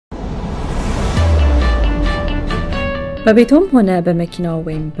በቤቶም ሆነ በመኪናው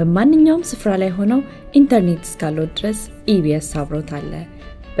ወይም በማንኛውም ስፍራ ላይ ሆነው ኢንተርኔት እስካለው ድረስ ኢቢኤስ አብሮት አለ።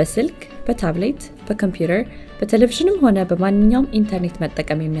 በስልክ፣ በታብሌት፣ በኮምፒውተር፣ በቴሌቪዥንም ሆነ በማንኛውም ኢንተርኔት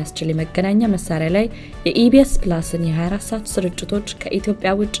መጠቀም የሚያስችል የመገናኛ መሳሪያ ላይ የኢቢኤስ ፕላስን የ24 ሰዓት ስርጭቶች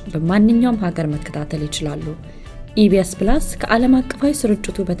ከኢትዮጵያ ውጭ በማንኛውም ሀገር መከታተል ይችላሉ። ኢቢኤስ ፕላስ ከዓለም አቀፋዊ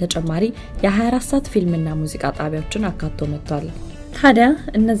ስርጭቱ በተጨማሪ የ24 ሰዓት ፊልምና ሙዚቃ ጣቢያዎችን አካቶ መጥቷል። ታዲያ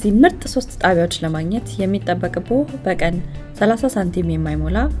እነዚህ ምርጥ 3 ጣቢያዎች ለማግኘት የሚጠበቅብዎ በቀን 30 ሳንቲም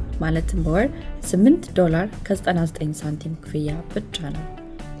የማይሞላ ማለትም በወር $8.99 ሳንቲም ክፍያ ብቻ ነው።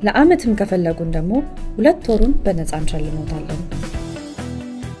 ለአመትም ከፈለጉን ደግሞ 2 ወሩን በነፃ እንሸልሞታለን።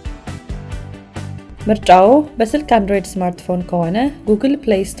 ምርጫው በስልክ አንድሮይድ ስማርትፎን ከሆነ ጉግል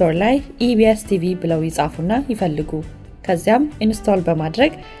ፕሌይ ስቶር ላይ ኢቢኤስ ቲቪ ብለው ይጻፉና ይፈልጉ። ከዚያም ኢንስቶል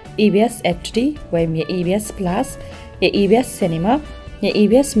በማድረግ ኢቢኤስ ኤችዲ ወይም የኢቢኤስ ፕላስ የኢቢኤስ ሲኒማ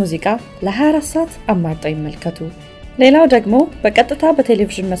የኢቢኤስ ሙዚቃ ለ24 ሰዓት አማርጠው ይመልከቱ። ሌላው ደግሞ በቀጥታ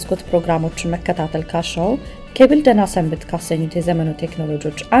በቴሌቪዥን መስኮት ፕሮግራሞችን መከታተል ካሻው ኬብል ደና ሰንብት ካሰኙት የዘመኑ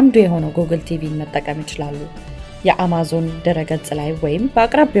ቴክኖሎጂዎች አንዱ የሆነው ጉግል ቲቪን መጠቀም ይችላሉ። የአማዞን ድረገጽ ላይ ወይም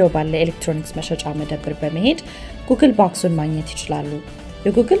በአቅራቢያው ባለ ኤሌክትሮኒክስ መሸጫ መደብር በመሄድ ጉግል ቦክሱን ማግኘት ይችላሉ።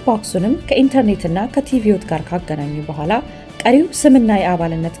 የጉግል ቦክሱንም ከኢንተርኔትና ከቲቪዎት ጋር ካገናኙ በኋላ ቀሪው ስምና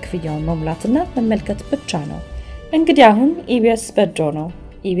የአባልነት ክፍያውን መሙላትና መመልከት ብቻ ነው። እንግዲህ አሁን ኢቢኤስ በጆ ነው።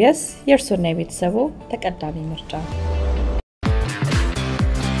 ኢቢኤስ የእርሶና የቤተሰቦ ተቀዳሚ ምርጫ።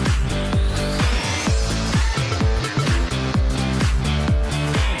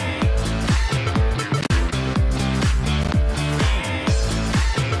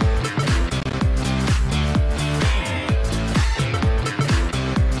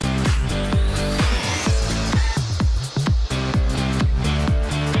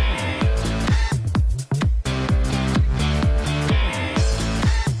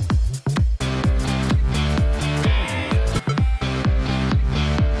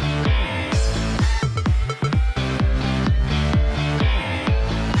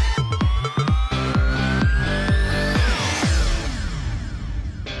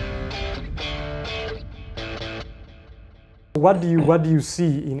 What do you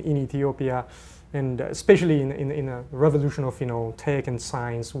see in Ethiopia, and especially in a revolution of tech and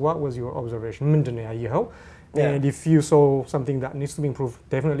science? What was your observation? And if you saw something that needs to be improved,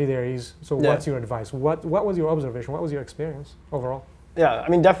 definitely there is. So what's your advice? What was your observation? What was your experience overall? Yeah, I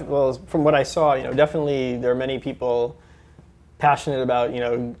mean, well, from what I saw, definitely there are many people passionate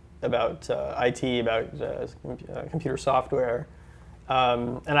about IT, about computer software,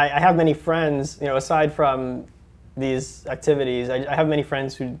 and I have many friends. Aside from these activities, I have many friends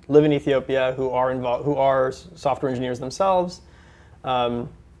who live in Ethiopia who are software engineers themselves,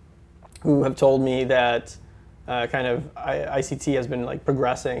 who have told me that ICT has been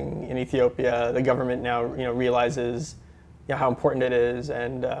progressing in Ethiopia. The government now realizes how important it is,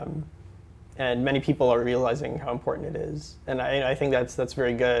 and many people are realizing how important it is, and I think that's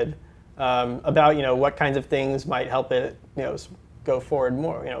very good. About what kinds of things might help it go forward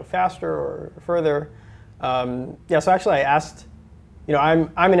more faster or further. So actually I asked,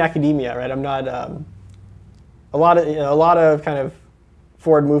 I'm in academia, right? I'm not, a lot of kind of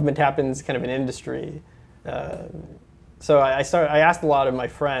forward movement happens kind of in industry. So I asked a lot of my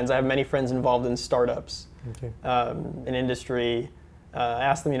friends. I have many friends involved in startups, in industry. I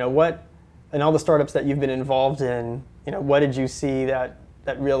asked them, what, in all the startups that you've been involved in, what did you see that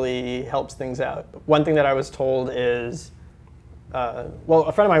really helps things out? One thing that I was told is, well,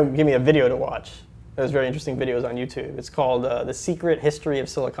 a friend of mine gave me a video to watch. There's very interesting videos on YouTube. It's called The Secret History of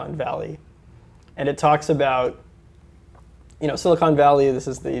Silicon Valley. And it talks about, Silicon Valley, this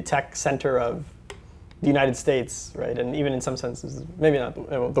is the tech center of the United States, right? And even in some senses, maybe not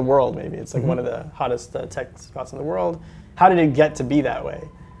the world, maybe. It's one of the hottest tech spots in the world. How did it get to be that way?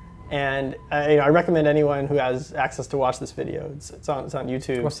 And I recommend anyone who has access to watch this video. It's on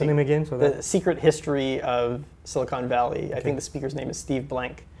YouTube. What's the name again? The Secret History of Silicon Valley. I think the speaker's name is Steve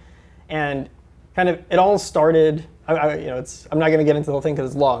Blank. And kind of it all started, I'm not going to get into the whole thing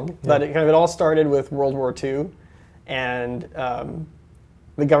because it's long, but it all started with World War II, and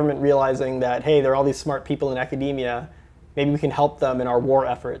the government realizing that, hey, there are all these smart people in academia, maybe we can help them in our war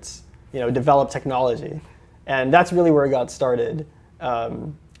efforts, develop technology. And that's really where it got started.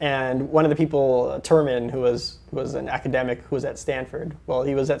 And one of the people, Terman, who was an academic who was at Stanford, well,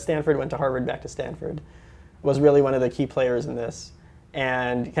 he was at Stanford, went to Harvard, back to Stanford, was really one of the key players in this.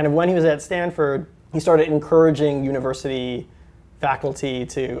 And kind of when he was at Stanford, he started encouraging university faculty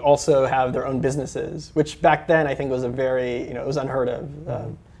to also have their own businesses, which back then I think was a very, it was unheard of.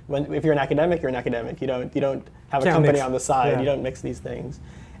 If you're an academic, you're an academic. You don't have a company on the side. You don't mix these things.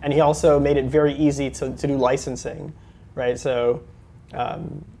 And he also made it very easy to do licensing, right? So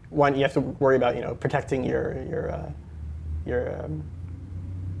one, you have to worry about protecting your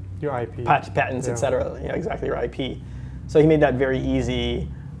IP, patents, etc. Exactly, your IP. So he made that very easy,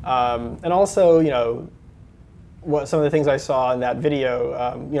 and also what some of the things I saw in that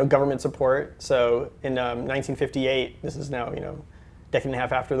video, government support. So in 1958, this is now decade and a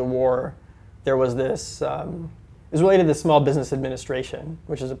half after the war, there was this. It was related to the Small Business Administration,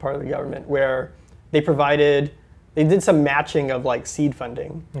 which is a part of the government, where they did some matching of like seed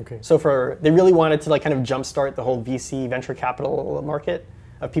funding. Okay. So they really wanted to like kind of jumpstart the whole VC venture capital market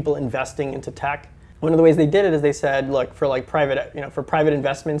of people investing into tech. One of the ways they did it is they said, look, for like private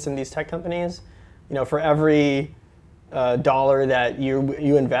investments in these tech companies, for every dollar that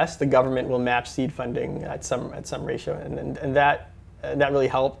you invest, the government will match seed funding at some ratio, and that really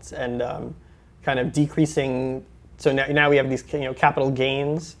helped and kind of decreasing. So now we have these capital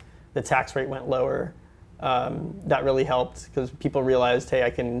gains. The tax rate went lower. That really helped because people realized, hey, I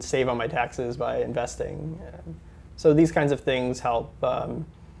can save on my taxes by investing. So these kinds of things help.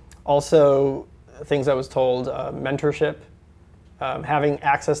 Also, things I was told, mentorship, having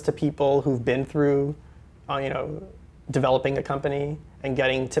access to people who've been through, developing a company and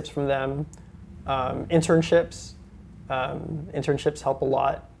getting tips from them. Internships. Internships help a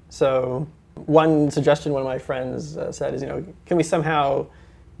lot. So one suggestion one of my friends said is, can we somehow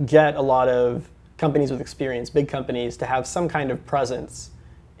get a lot of companies with experience, big companies, to have some kind of presence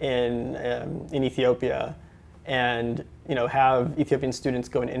in Ethiopia, and have Ethiopian students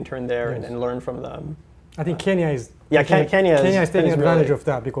go and intern there and learn from them. I think Kenya is Kenya is taking advantage really, of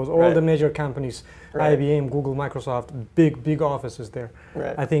that because all the major companies, IBM, Google, Microsoft, big offices there.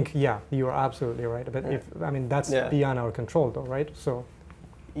 Right. I think you're absolutely right. But that's beyond our control, though, right? So.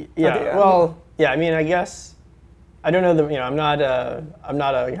 I mean, I guess I don't know I'm not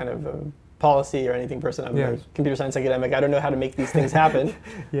a kind of a policy or anything person. I'm a computer science academic. I don't know how to make these things happen.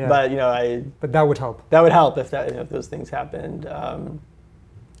 But But that would help. That would help if those things happened.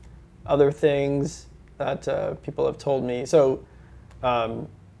 Other things that people have told me. So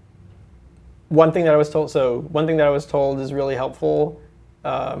one thing that I was told is really helpful.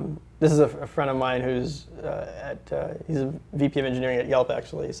 This is a friend of mine who's he's a VP of engineering at Yelp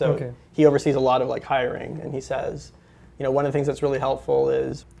actually. So he oversees a lot of like hiring, and he says, one of the things that's really helpful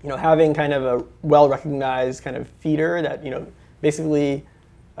is having kind of a well-recognized kind of feeder that basically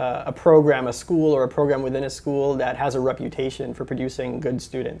a program, a school or a program within a school that has a reputation for producing good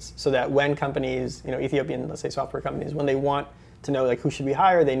students, so that when companies, Ethiopian, let's say software companies, when they want to know like who should we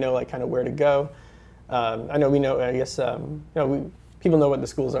hire, they know like kind of where to go. I know I guess people know what the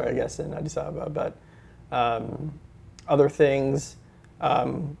schools are, I guess, in Addis Ababa, but other things,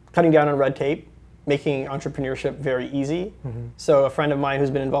 cutting down on red tape, making entrepreneurship very easy. Mm-hmm. So a friend of mine who's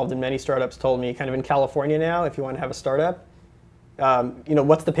been involved in many startups told me, kind of in California now, if you want to have a startup,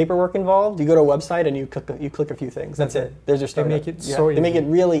 what's the paperwork involved? You go to a website and you click a few things. That's it. There's your startup. They make it so easy. They make it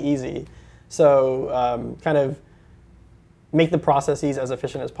really easy. So kind of make the processes as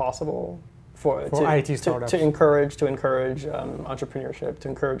efficient as possible for IT startups. To encourage entrepreneurship, to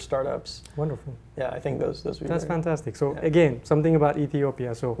encourage startups. Wonderful. Yeah, I think those would be That's fantastic. So again, something about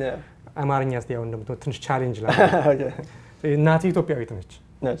Ethiopia. So አማርኛ እስቲ ያው እንደምትወ ትንሽ ቻሌንጅ ላይ እናቴ ኢትዮጵያዊት ነች።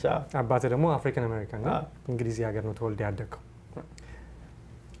 አባቴ ደግሞ አፍሪካን አሜሪካን ነው። እንግሊዝ ሀገር ነው ተወልዶ ያደገው።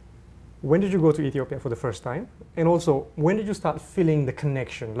 When did you go to Ethiopia for the first time? And also, when did you start feeling the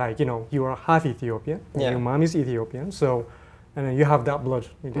connection? Like, you are half Ethiopian, your mom is Ethiopian, so, and then you have that blood,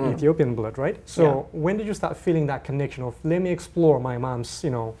 Ethiopian blood, right? So, when did you start feeling that connection of, let me explore my mom's,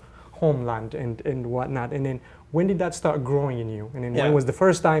 homeland and whatnot? And then, when did that start growing in you? And then, when was the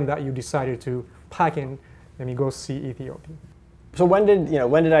first time that you decided to pack in, let me go see Ethiopia? So when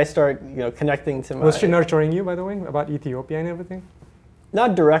did I start, connecting to my... Was she nurturing you, by the way, about Ethiopia and everything?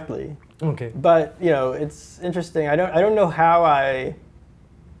 Not directly. Okay. But it's interesting. I don't know how I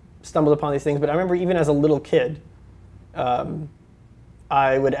stumbled upon these things, but I remember even as a little kid, I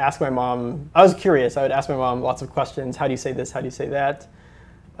would ask my mom. I was curious. I would ask my mom lots of questions. How do you say this? How do you say that?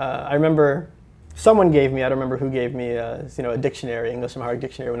 I remember someone gave me. I don't remember who gave me. A dictionary, English Amharic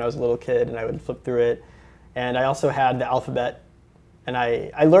dictionary, when I was a little kid, and I would flip through it. And I also had the alphabet. And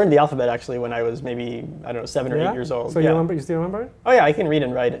I learned the alphabet actually when I was maybe, I don't know, 7 or 8 years old. So you still remember it? Oh yeah, I can read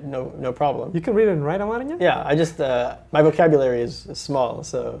and write it, no problem. You can read and write Amharic? Yeah, I just, my vocabulary is small,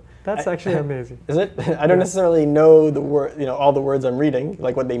 so. That's actually amazing. Is it? I don't necessarily know the word, all the words I'm reading,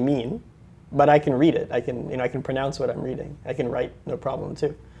 like what they mean, but I can read it. I can pronounce what I'm reading. I can write, no problem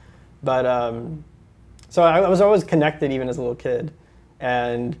too. But, so I was always connected even as a little kid.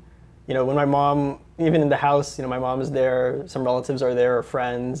 And, when my mom, even in the house, my mom is there, some relatives are there or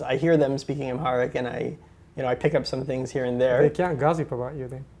friends, I hear them speaking Amharic and I pick up some things here and there. They can't gossip about you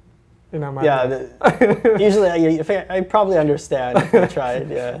then. Usually I probably understand if I tried.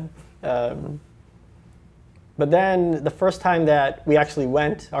 Yeah. But then the first time that we actually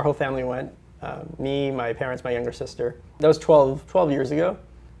went, our whole family went, me, my parents, my younger sister. That was 12 years ago.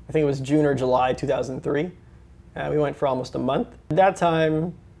 I think it was June or July 2003. We went for almost a month. At that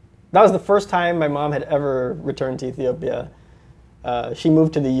time, that was the first time my mom had ever returned to Ethiopia. She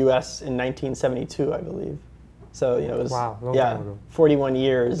moved to the U.S. in 1972, I believe. So, it was long time ago. 41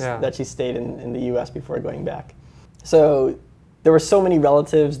 years that she stayed in the U.S. before going back. So there were so many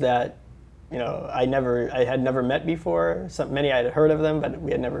relatives that, I had never met before. Many I had heard of them, but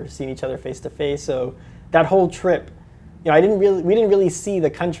we had never seen each other face to face. So that whole trip, we didn't really see the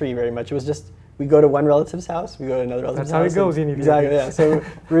country very much. It was just, we go to one relative's house, we go to another relative's house. That's how it goes in Ethiopia. Exactly, yeah. So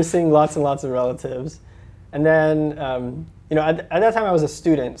we were seeing lots and lots of relatives. And then, at that time I was a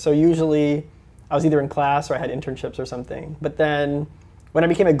student, so usually I was either in class or I had internships or something. But then when I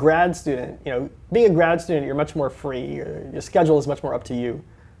became a grad student, being a grad student, you're much more free. Your schedule is much more up to you.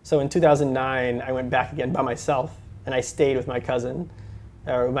 So in 2009, I went back again by myself, and I stayed with my cousin,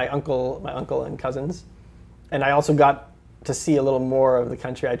 or my uncle and cousins. And I also got to see a little more of the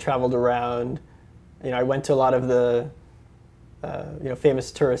country. I traveled around. I went to a lot of the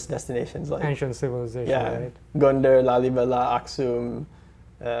famous tourist destinations like ancient civilization, right? Gondar, Lalibela, Aksum,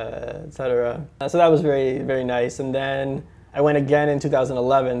 etc. So that was very, very nice. And then I went again in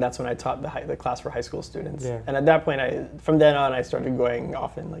 2011. That's when I taught the class for high school students. Yeah. And at that point, from then on, I started going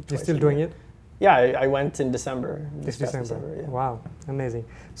often. You're still doing it? Yeah, I went in December. This December. Yeah. Wow, amazing.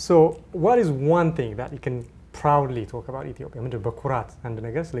 So what is one thing that you can proudly talk about Ethiopia? ምንድን በኩራት አንድ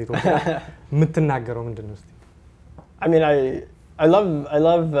ነገር ስለ ኢትዮጵያ የምትናገረው ምንድን ነው? I mean, I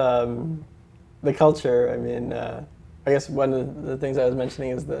love the culture. I mean, I guess one of the things I was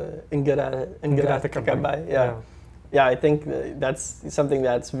mentioning is the ingada takabai. Yeah, I think that's something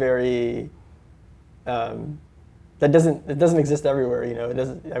that's very that doesn't exist everywhere. It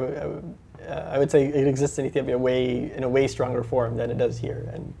doesn't. I would say it exists in Ethiopia in a way stronger form than it does here,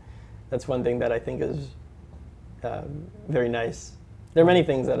 and that's one thing that I think is very nice. There are many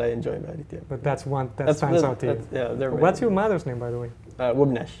things that I enjoy about Ethiopia. But that's one that stands out to you. Yeah, What's your mother's name, by the way?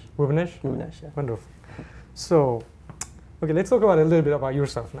 Wubnesh. Wubnesh? Wubnesh, yeah. Wonderful. So, okay, let's talk about a little bit about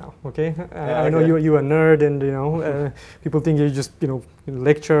yourself now, okay? I know you're a nerd, and people think you just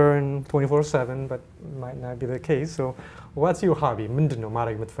lecture and 24/7, but might not be the case. So, what's your hobby? ምንድን ነው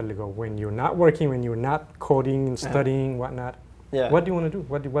ማድረግ የምትፈልገው when you're not working, when you're not coding and studying, whatnot? Yeah. What do you want to do?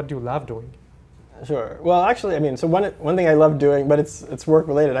 What do you love doing? Sure. Well, actually, I mean, so one thing I love doing, but it's work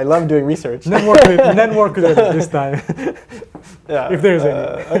related. I love doing research. Then work related this time. Yeah. If there's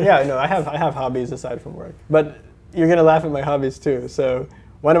any. No, I have hobbies aside from work, but you're gonna laugh at my hobbies too. So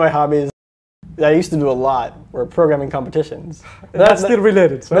one of my hobbies that I used to do a lot were programming competitions. That's still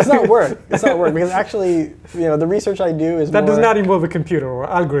related. So. It's not work. It's not work because actually, the research I do is that does not involve a computer or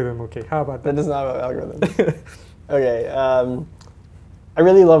algorithm. Okay, how about that? That does not involve algorithms. Okay. I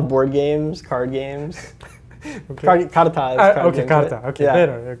really love board games, card games. Okay. Kartas. Okay, karta. Okay, yeah.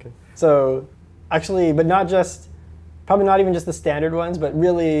 Better. Okay. So, actually, but probably not even just the standard ones, but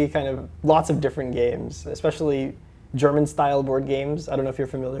really kind of lots of different games, especially German-style board games. I don't know if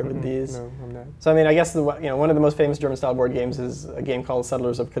you're familiar with these. No, I'm not. So, I mean, I guess one of the most famous German-style board games is a game called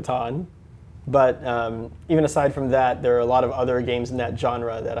Settlers of Catan. But even aside from that, there are a lot of other games in that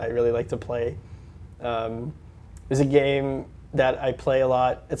genre that I really like to play. There's a game that I play a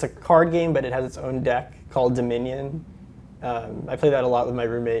lot. It's a card game, but it has its own deck called Dominion. I play that a lot with my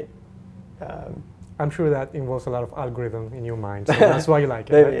roommate. I'm sure that involves a lot of algorithm in your mind, so that's why you like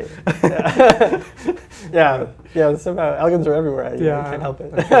it. Maybe. Right? Yeah. Somehow algorithms are everywhere. I can't help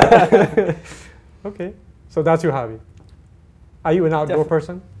it. Okay, so that's your hobby. Are you an outdoor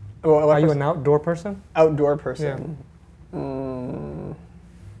person? Are you an outdoor person? Outdoor person. Yeah.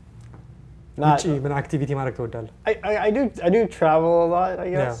 Not. ምን አክቲቪቲ ማድረግ ትወዳለህ? I do travel a lot, I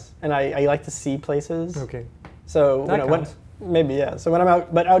guess, and I like to see places. Okay. So maybe yeah. So when I'm out,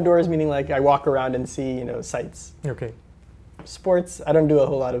 but outdoors meaning like I walk around and see sights. Okay. Sports, I don't do a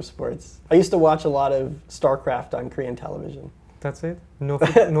whole lot of sports. I used to watch a lot of StarCraft on Korean television. That's it?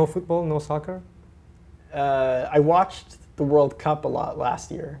 No football, no soccer? I watched the World Cup a lot last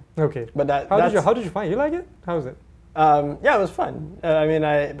year. Okay. But how did you find it? You like it? How was it? Yeah, it was fun. I mean,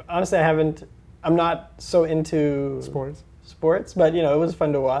 honestly, I'm not so into sports, but it was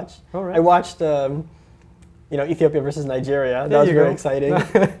fun to watch. All right. I watched, Ethiopia versus Nigeria. That was very exciting.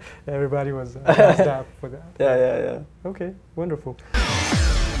 Everybody was gassed up for that. Yeah. Okay, wonderful.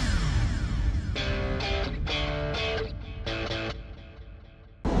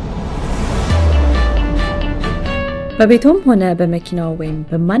 በቤቶም ሆነ በመኪናው ወይም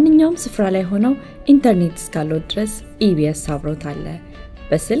በማንኛውም ስፍራ ላይ ሆነው ኢንተርኔት እስካለው ድረስ ኢቢኤስ አብሮት አለ።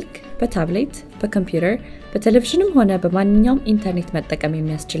 በስልክ፣ በታብሌት፣ በኮምፒውተር፣ በቴሌቪዥንም ሆነ በማንኛውም ኢንተርኔት መጠቀም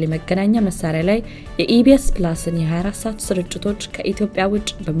የሚያስችል የመገናኛ መሳሪያ ላይ የኢቢኤስ ፕላስን የ24 ሰዓት ስርጭቶች ከኢትዮጵያ ውጭ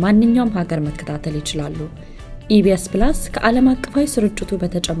በማንኛውም ሀገር መከታተል ይችላሉ። ኢቢኤስ ፕላስ ከዓለም አቀፋዊ ስርጭቱ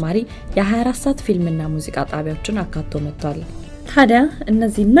በተጨማሪ የ24 ሰዓት ፊልምና ሙዚቃ ጣቢያዎችን አካቶ መጥቷል። ታዲያ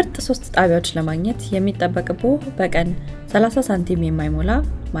እነዚህ ምርጥ 3 ጣቢያዎች ለማግኘት የሚጠበቅቦ በቀን 30 ሳንቲም የማይሞላ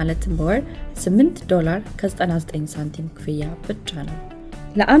ማለትም በወር $8 ከ99 ሳንቲም ክፍያ ብቻ ነው።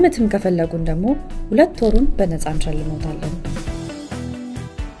 ለአመትም ከፈለጉን ደግሞ 2 ወሩን በነፃ እንሸልሞታለን።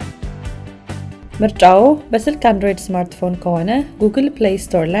 ምርጫው በስልክ አንድሮይድ ስማርትፎን ከሆነ ጉግል ፕሌይ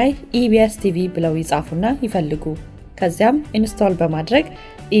ስቶር ላይ ኢቢኤስ ቲቪ ብለው ይጻፉና ይፈልጉ። ከዚያም ኢንስቶል በማድረግ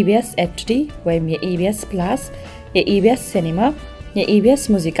ኢቢኤስ ኤችዲ ወይም የኢቢኤስ ፕላስ የኢቢኤስ ሲኒማ የኢቢኤስ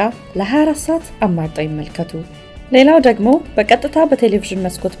ሙዚቃ ለ24 ሰዓት አማርጠው ይመልከቱ። ሌላው ደግሞ በቀጥታ በቴሌቪዥን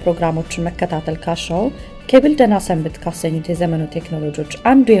መስኮት ፕሮግራሞችን መከታተል ካሻው ኬብል ደና ሰንብት ካሰኙት የዘመኑ ቴክኖሎጂዎች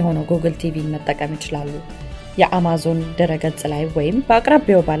አንዱ የሆነው ጉግል ቲቪን መጠቀም ይችላሉ። የአማዞን ድረገጽ ላይ ወይም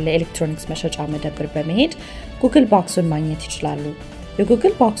በአቅራቢያው ባለ ኤሌክትሮኒክስ መሸጫ መደብር በመሄድ ጉግል ቦክሱን ማግኘት ይችላሉ።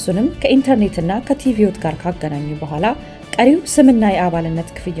 የጉግል ቦክሱንም ከኢንተርኔትና ከቲቪዎት ጋር ካገናኙ በኋላ ቀሪው ስምና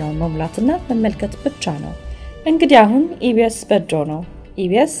የአባልነት ክፍያውን መሙላትና መመልከት ብቻ ነው። እንግዲህ አሁን ኢቢኤስ በጆ ነው።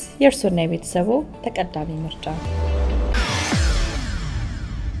 ኢቢኤስ የእርሶና የቤተሰቦ ተቀዳሚ ምርጫ።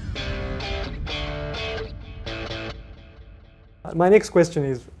 My next question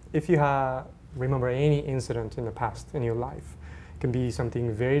is, if you remember any incident in the past in your life, it can be something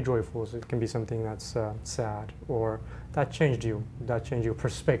very joyful, it can be something that's sad, or that changed your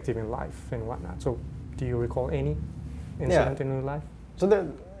perspective in life and whatnot. So, do you recall any incident in your life? So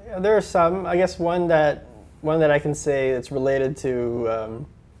there are some. I guess one that I can say that's related to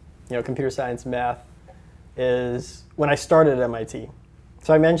computer science, math, is when I started at MIT. So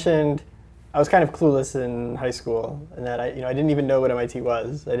I mentioned I was kind of clueless in high school, and that I didn't even know what MIT was.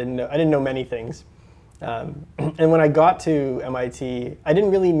 I didn't know many things. And when I got to MIT, I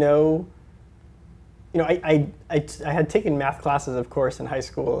didn't really know. I had taken math classes, of course, in high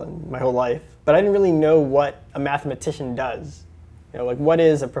school and my whole life, but I didn't really know what a mathematician does. Like what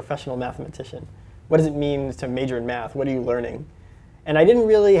is a professional mathematician? What does it mean to major in math? What are you learning? And I didn't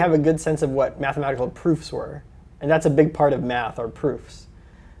really have a good sense of what mathematical proofs were. And that's a big part of math, are proofs.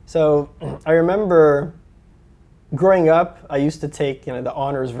 So I remember growing up, I used to take the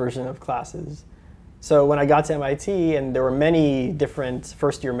honors version of classes. So when I got to MIT, and there were many different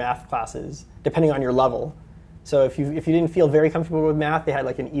first-year math classes, depending on your level. So if you didn't feel very comfortable with math, they had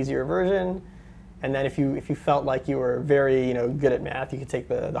like an easier version. And then if you felt like you were very good at math, you could take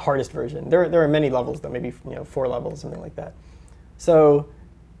the hardest version. There are many levels though, maybe 4 levels, something like that. So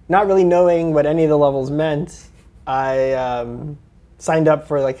not really knowing what any of the levels meant, I signed up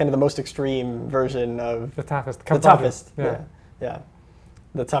for like kind of the most extreme version of the toughest. Yeah,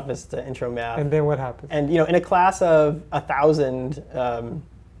 the toughest intro math. And then what happened? And in a class of 1,000,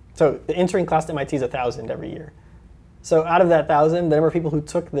 so the entering class to MIT is 1,000 every year. So out of that 1,000, the number of people who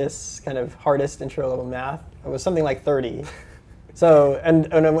took this kind of hardest intro level math, it was something like 30. So and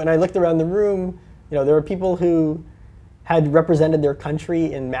when I looked around the room, there were people who had represented their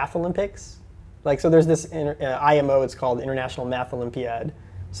country in math Olympics. Like, so there's this IMO, it's called International Math Olympiad.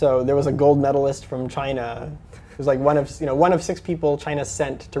 So there was a gold medalist from China. It was like one of 6 people China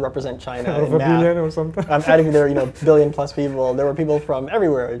sent to represent China in math. Billion or something. I think there were billion plus people. There were people from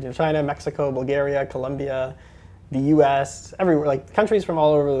everywhere: China, Mexico, Bulgaria, Colombia, the U.S., everywhere, like countries from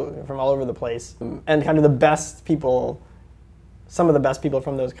all over the place. And kind of the best people, some of the best people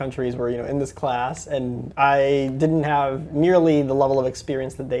from those countries were in this class, and I didn't have nearly the level of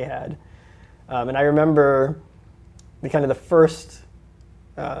experience that they had. And I remember the first,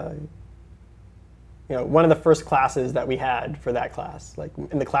 one of the first classes that we had for that class, like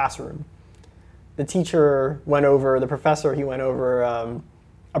in the classroom. The teacher went over, the professor, he went over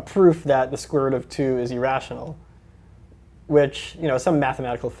a proof that the square root of 2 is irrational, which, some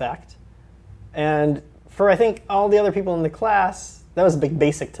mathematical fact. And for, I think, all the other people in the class, that was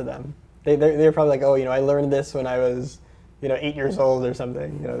basic to them. They were probably like, oh, I learned this when I was, 8 years old or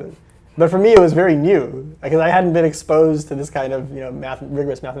something, But for me, it was very new, because I hadn't been exposed to this kind of,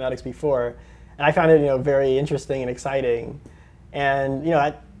 rigorous mathematics before. And I found it, very interesting and exciting. And,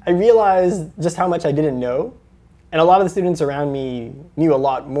 I realized just how much I didn't know. And a lot of the students around me knew a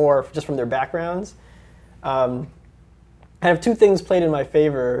lot more just from their backgrounds. I have 2 things played in my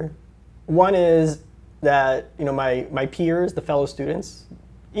favor. One is that, my peers, the fellow students,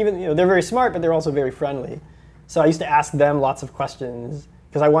 even, they're very smart, but they're also very friendly. So I used to ask them lots of questions,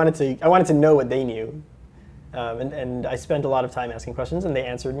 because I wanted to know what they knew. And I spent a lot of time asking questions, and they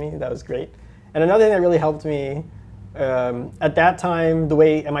answered me. That was great. And another thing that really helped me, at that time, the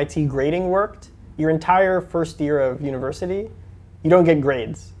way MIT grading worked, your entire first year of university, you don't get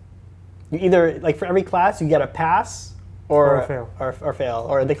grades. You either, like for every class, you get a pass or fail,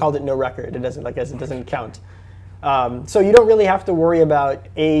 or they called it no record. It doesn't, like, as it doesn't count. So you don't really have to worry about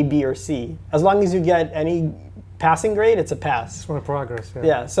A, B, or C. As long as you get any passing grade, it's a pass. It's for progress. Yeah.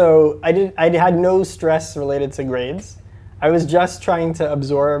 Yeah. So I had no stress related to grades. I was just trying to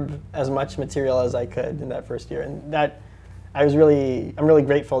absorb as much material as I could in that first year, and that I'm really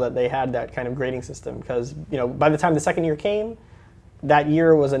grateful that they had that kind of grading system, because by the time the second year came, that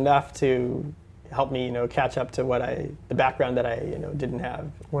year was enough to help me catch up to the background that I didn't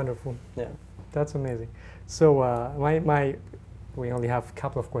have. Wonderful. Yeah. That's amazing. So we only have a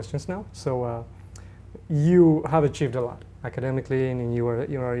couple of questions now. So you have achieved a lot academically, and you're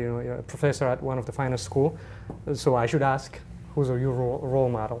a professor at one of the finest school. So I should ask, who's your role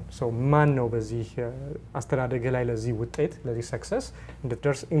model? So ማን ነው በዚህ አስተዳደግ ላይ ለዚህ ውጤት ለዚህ success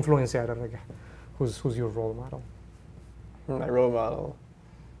እንድትደርስ influence ያደረገ? Who's your role model? My role model.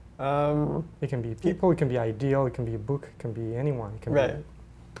 It can be people, it can be ideal, it can be a book, it can be anyone. It can right.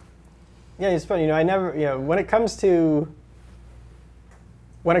 Yeah, it's funny. I never, when it comes to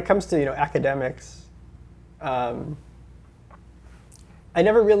academics, I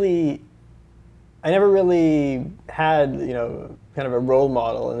never really had kind of a role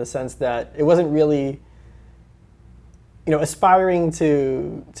model, in the sense that it wasn't really aspiring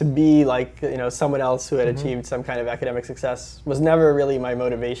to be like someone else who had achieved some kind of academic success was never really my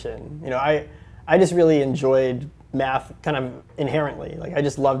motivation. I just really enjoyed math kind of inherently. Like, I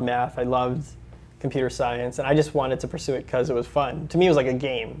just loved math. I loved computer science, and I just wanted to pursue it because it was fun. To me, it was like a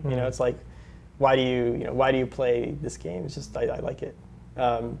game. It's like, why do you play this game? It's just I like it.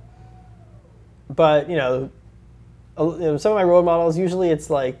 But some of my role models, usually it's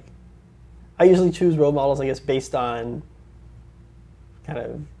like, I usually choose role models, I guess, based on kind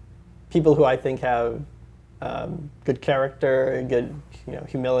of people who I think have good character, good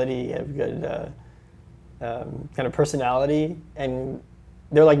humility, have good kind of personality, and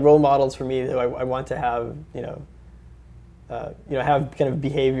they're like role models for me who I want to have have kind of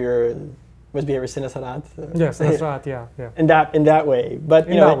behavior. Was behavior sinesharat? Yes, that's right. Yeah. In that way, but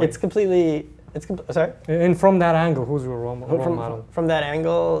it's completely. Sorry. And from that angle, who's your role model? From that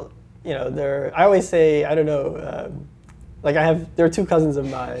angle, I always say, I don't know. Like, there are two cousins of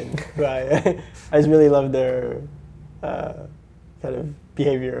mine who I just really love their kind of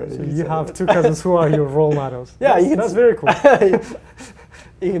behavior. So you have two cousins who are your role models. Yeah, that's very cool.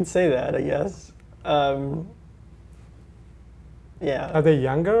 You can say that, I guess. Yeah. Are they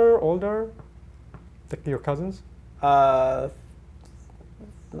younger, older? Like your cousins?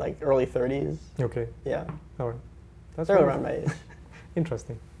 Like early 30s. Okay. Yeah. All right. They're around my age.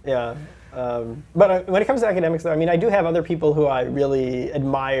 Interesting. Yeah. But when it comes to academics, though, I mean, I do have other people who I really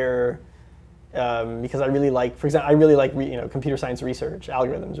admire, because I really like, for example, I really like computer science research,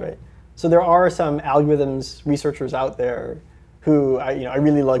 algorithms, right? So there are some algorithms researchers out there who I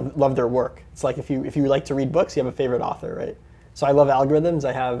really love their work. It's like if you like to read books, you have a favorite author, right? So I love algorithms.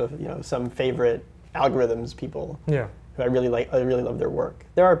 I have some favorite algorithms people. Yeah. Who I really love their work.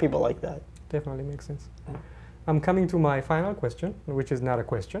 There are people like that. Definitely makes sense. I'm coming to my final question, which is not a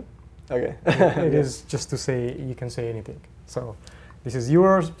question. Okay. It is just to say, you can say anything. So this is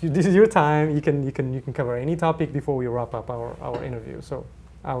yours. This is your time. You can cover any topic before we wrap up our interview. So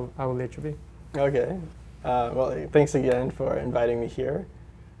I will let you be. Okay. Well, thanks again for inviting me here.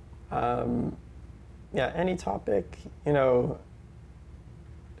 Yeah, any topic.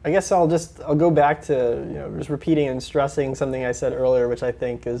 I guess I'll go back to just repeating and stressing something I said earlier, which I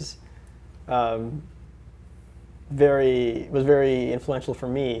think is was very influential for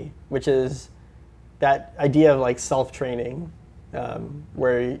me, which is that idea of like self-training,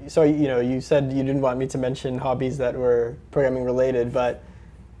 where you said you didn't want me to mention hobbies that were programming related, but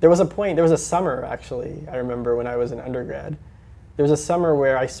there was a summer, actually, I remember when I was an undergrad. There was a summer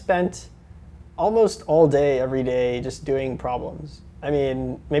where I spent almost all day, every day, just doing problems. I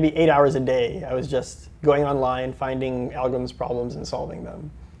mean, maybe 8 hours a day. I was just going online, finding algorithms problems and solving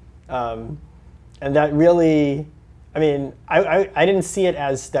them. And that really, I mean, I didn't see it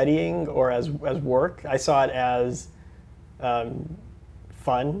as studying or as work. I saw it as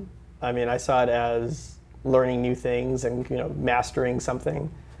fun. I mean, I saw it as learning new things and mastering something.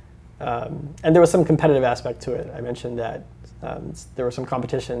 And there was some competitive aspect to it. I mentioned that there were some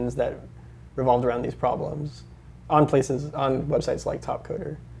competitions that revolved around these problems on websites like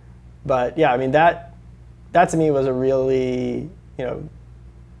Topcoder. But yeah, I mean, that to me was a really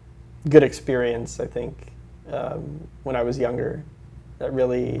good experience, I think, when I was younger that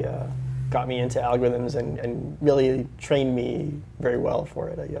really got me into algorithms and really trained me very well for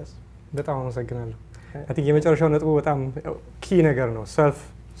it, I guess. በጣም አመሰግናለሁ። I think የመጨረሻው ነጥቡ በጣም ኪ ነገር ነው።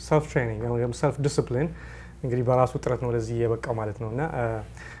 self training ወይም self discipline እንግዲህ በራሱ ጥረት ነው ለዚህ የበቃው ማለት ነውና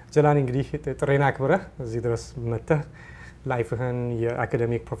ጀላኒ እንግዲህ ጥሬና አክብረህ እዚህ ድረስ መጥተህ ላይፍህን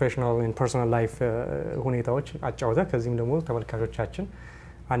የአካዳሚክ ፕሮፌሽናል ኤንድ ፐርሰናል ላይፍ ሁኔታዎች አጫውተህ ከዚህም ደግሞ ተመልካቾቻችን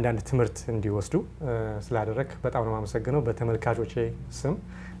አንዳንድ ትምህርት እንዲወስዱ ስላደረክ በጣም ነው የማመሰግነው በተመልካቾቼ ስም.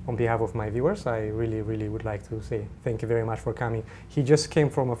 On behalf of my viewers, I really would like to say thank you very much for coming. He just came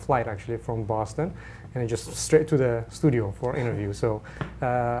from a flight actually from Boston and just straight to the studio for interview. So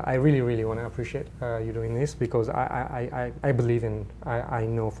I really want to appreciate you doing this because I believe in, I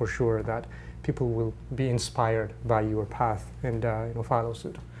know for sure that people will be inspired by your path and follow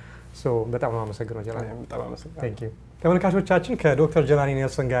suit. So በጣም ነው አመሰግናለሁ ጀላኒ. Thank you. ተመልካቾቻችን ከዶክተር ጀላኒ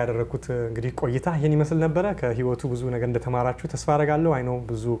ኔልሰን ጋር ያደረኩት እንግዲህ ቆይታ ይሄን ይመስል ነበር። ከህይወቱ ብዙ ነገር እንደተማራችሁ ተስፋ አደርጋለሁ። አይ ኖ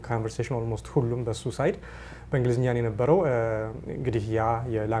ብዙ ኮንቨርሴሽን ኦልሞስት ሁሉም በሱ ሳይድ በእንግሊዝኛ ነው የነበረው። እንግዲህ ያ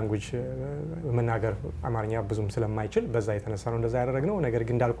የላንጉዌጅ መናገር አማርኛ ብዙም ስለማይችል በዛ የተነሳ ነው እንደዛ ያደረግነው። ነገር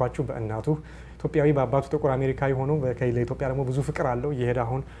ግን እንዳልኳችሁ በእናቱ ኢትዮጵያዊ በአባቱ ጥቁር አሜሪካዊ ሆኖ ለኢትዮጵያ ደግሞ ብዙ ፍቅር አለው። ይሄድ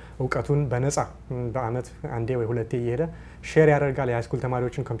አሁን እውቀቱን በነፃ በአመት አንዴ ወይ ሁለቴ ይሄደ ሼር ያደርጋል። የሃይስኩል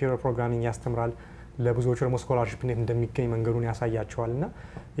ተማሪዎችን ኮምፒውተር ፕሮግራሚንግ ያስተምራል። ለብዙዎች ደግሞ ስኮላርሺፕ እንደሚገኝ መንገዱን ያሳያቸዋልና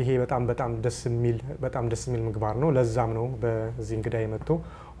ይሄ በጣም ደስ የሚል ምግባር ነው። ለዛም ነው በዚህ እንግዳ የመጥቶ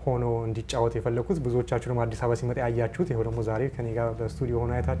ሆኖ እንዲጫወት የፈለኩት። ብዙዎቻችሁ ደግሞ አዲስ አበባ ሲመጣ ያያችሁት ይሄው ደግሞ ዛሬ ከኔ ጋር በስቱዲዮ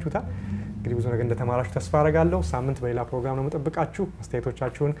ሆኖ አይታችሁታል። እንግዲህ ብዙ ነገር እንደተማራችሁ ተስፋ አደርጋለሁ። ሳምንት በሌላ ፕሮግራም ነው የምጠብቃችሁ።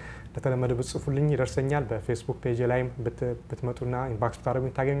 አስተያየቶቻችሁን እንደተለመደ ብትጽፉልኝ ይደርሰኛል። በፌስቡክ ፔጅ ላይም ብትመጡና ኢንባክስ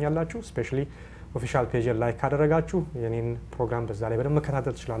ብታደርጉኝ ታገኛላችሁ። ስፔሻሊ ኦፊሻል ፔጅ ላይክ ካደረጋችሁ የኔን ፕሮግራም በዛ ላይ በደንብ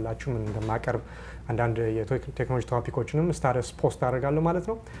መከታተል ትችላላችሁ። ምን እንደማቀርብ አንዳንድ የቴክኖሎጂ ቶፒኮችንም ስታተስ ፖስት አደርጋለሁ ማለት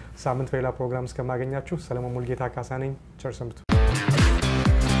ነው። ሳምንት በሌላ ፕሮግራም እስከማገኛችሁ ሰለሞን ሙልጌታ ካሳ ነኝ። ቸር ሰንብቱ።